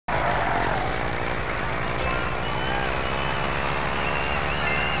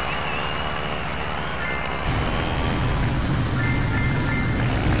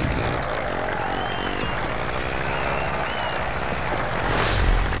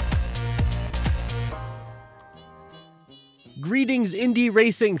Greetings, indie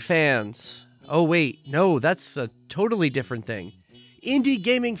racing fans. Oh wait, no, that's a totally different thing. Indie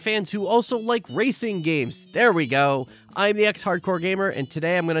gaming fans who also like racing games. There we go. I'm the ExHardcore Gamer, and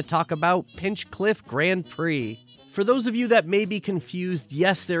today I'm going to talk about Pinchcliffe Grand Prix. For those of you that may be confused,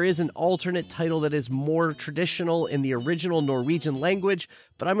 yes, there is an alternate title that is more traditional in the original Norwegian language,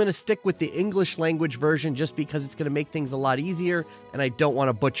 but I'm going to stick with the English language version just because it's going to make things a lot easier, and I don't want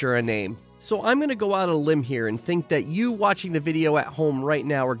to butcher a name. So I'm going to go out on a limb here and think that you watching the video at home right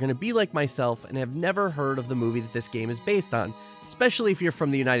now are going to be like myself and have never heard of the movie that this game is based on, especially if you're from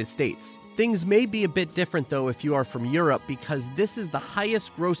the United States. Things may be a bit different though if you are from Europe, because this is the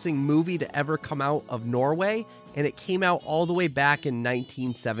highest grossing movie to ever come out of Norway, and it came out all the way back in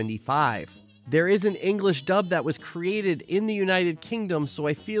 1975. There is an English dub that was created in the United Kingdom, so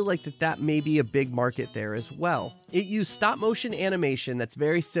I feel like that may be a big market there as well. It used stop-motion animation that's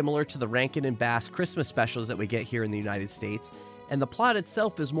very similar to the Rankin and Bass Christmas specials that we get here in the United States, and the plot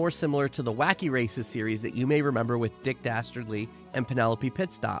itself is more similar to the Wacky Races series that you may remember with Dick Dastardly and Penelope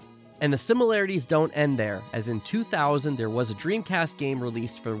Pitstop. And the similarities don't end there, as in 2000 there was a Dreamcast game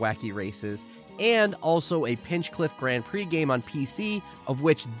released for Wacky Races, and also a Pinchcliffe Grand Prix game on PC, of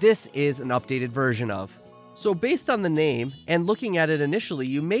which this is an updated version of. So based on the name, and looking at it initially,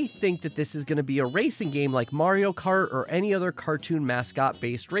 you may think that this is going to be a racing game like Mario Kart or any other cartoon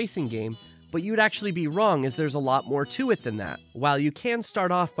mascot-based racing game, but you'd actually be wrong, as there's a lot more to it than that. While you can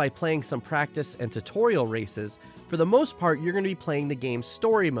start off by playing some practice and tutorial races, for the most part you're going to be playing the game's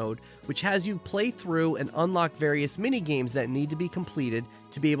story mode, which has you play through and unlock various mini-games that need to be completed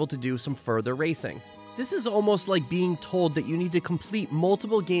to be able to do some further racing. This is almost like being told that you need to complete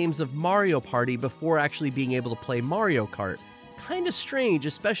multiple games of Mario Party before actually being able to play Mario Kart. Kinda strange,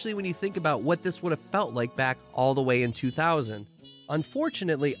 especially when you think about what this would have felt like back all the way in 2000.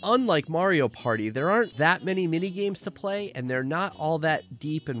 Unfortunately, unlike Mario Party, there aren't that many minigames to play, and they're not all that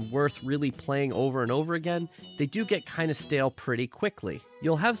deep and worth really playing over and over again. They do get kind of stale pretty quickly.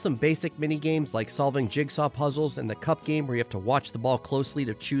 You'll have some basic minigames like solving jigsaw puzzles and the cup game where you have to watch the ball closely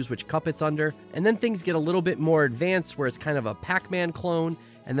to choose which cup it's under, and then things get a little bit more advanced where it's kind of a Pac-Man clone,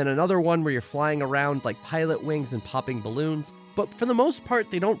 and then another one where you're flying around like pilot wings and popping balloons. But for the most part,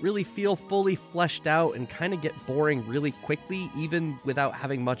 they don't really feel fully fleshed out and kind of get boring really quickly, even without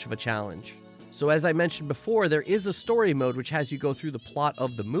having much of a challenge. So as I mentioned before, there is a story mode which has you go through the plot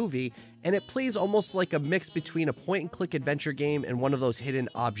of the movie, and it plays almost like a mix between a point-and-click adventure game and one of those hidden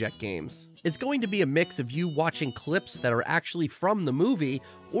object games. It's going to be a mix of you watching clips that are actually from the movie,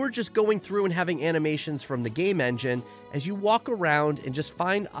 or just going through and having animations from the game engine as you walk around and just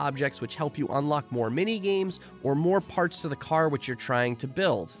find objects which help you unlock more mini-games or more parts to the car which you're trying to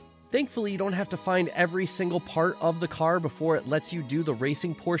build. Thankfully, you don't have to find every single part of the car before it lets you do the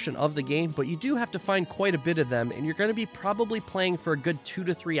racing portion of the game, but you do have to find quite a bit of them, and you're going to be probably playing for a good 2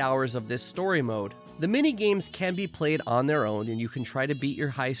 to 3 hours of this story mode. The mini-games can be played on their own, and you can try to beat your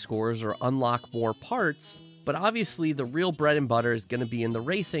high scores or unlock more parts, but obviously the real bread and butter is going to be in the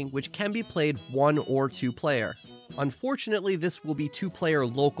racing, which can be played 1 or 2 player. Unfortunately, this will be 2-player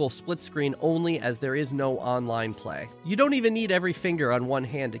local split screen only, as there is no online play. You don't even need every finger on one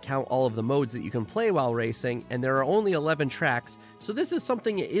hand to count all of the modes that you can play while racing, and there are only 11 tracks, so this is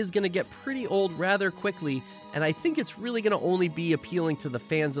something that is going to get pretty old rather quickly, and I think it's really going to only be appealing to the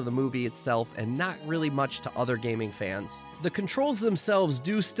fans of the movie itself and not really much to other gaming fans. The controls themselves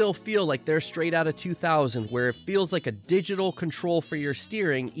do still feel like they're straight out of 2000, where it feels like a digital control for your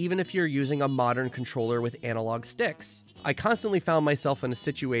steering even if you're using a modern controller with analog sticks. I constantly found myself in a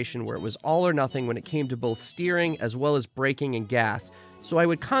situation where it was all or nothing when it came to both steering as well as braking and gas, so I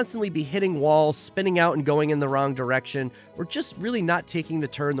would constantly be hitting walls, spinning out and going in the wrong direction, or just really not taking the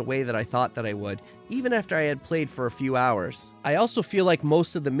turn the way that I thought that I would, even after I had played for a few hours. I also feel like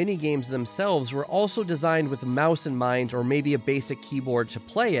most of the minigames themselves were also designed with a mouse in mind, or maybe a basic keyboard to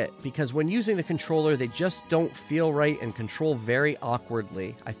play it, because when using the controller they just don't feel right and control very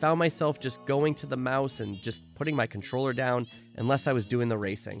awkwardly. I found myself just going to the mouse and just putting my controller down unless I was doing the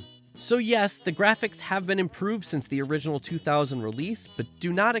racing. So yes, the graphics have been improved since the original 2000 release, but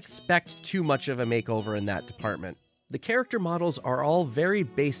do not expect too much of a makeover in that department. The character models are all very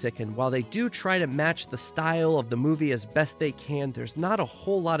basic, and while they do try to match the style of the movie as best they can, there's not a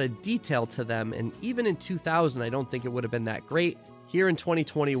whole lot of detail to them, and even in 2000 I don't think it would have been that great. Here in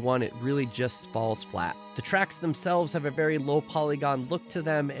 2021 it really just falls flat. The tracks themselves have a very low polygon look to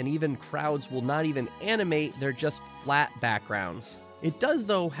them, and even crowds will not even animate, they're just flat backgrounds. It does,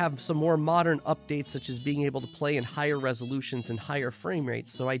 though, have some more modern updates, such as being able to play in higher resolutions and higher frame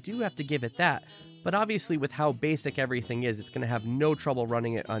rates, so I do have to give it that. but obviously with how basic everything is, it's going to have no trouble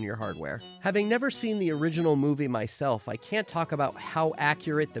running it on your hardware. Having never seen the original movie myself, I can't talk about how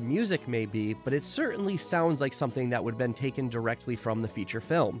accurate the music may be, but it certainly sounds like something that would have been taken directly from the feature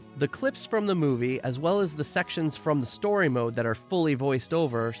film. The clips from the movie, as well as the sections from the story mode that are fully voiced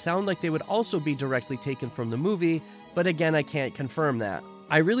over, sound like they would also be directly taken from the movie, but again, I can't confirm that.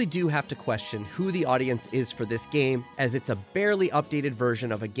 I really do have to question who the audience is for this game, as it's a barely updated version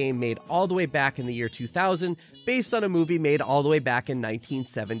of a game made all the way back in the year 2000, based on a movie made all the way back in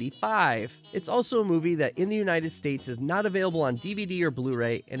 1975. It's also a movie that in the United States is not available on DVD or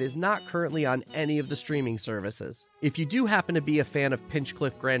Blu-ray and is not currently on any of the streaming services. If you do happen to be a fan of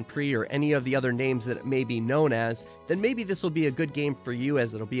Pinchcliffe Grand Prix or any of the other names that it may be known as, then maybe this will be a good game for you,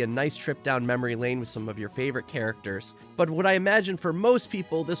 as it'll be a nice trip down memory lane with some of your favorite characters. But what I imagine for most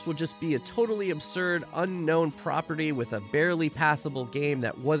people, this will just be a totally absurd, unknown property with a barely passable game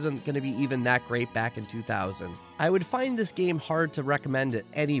that wasn't going to be even that great back in 2000. I would find this game hard to recommend at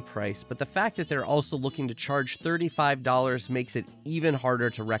any price, but the fact that they're also looking to charge $35 makes it even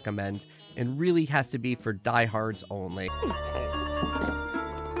harder to recommend, and really has to be for diehards only.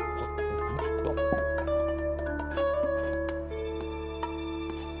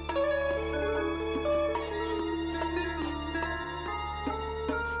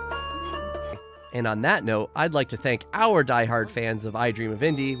 And on that note, I'd like to thank our diehard fans of I Dream of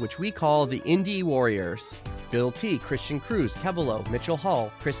Indie, which we call the Indie Warriors. Bill T, Christian Cruz, Kevelo, Mitchell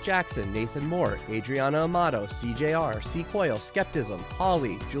Hall, Chris Jackson, Nathan Moore, Adriana Amato, CJR, C Coil, Skeptism,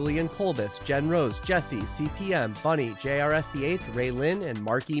 Holly, Julian Colbus, Jen Rose, Jesse, CPM, Bunny, JRS the 8th, Ray Lynn, and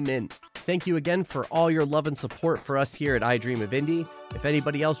Marky Mint. Thank you again for all your love and support for us here at I Dream of Indie. If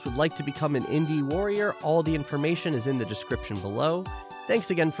anybody else would like to become an Indie Warrior, all the information is in the description below.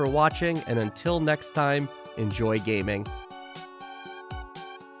 Thanks again for watching, and until next time, enjoy gaming.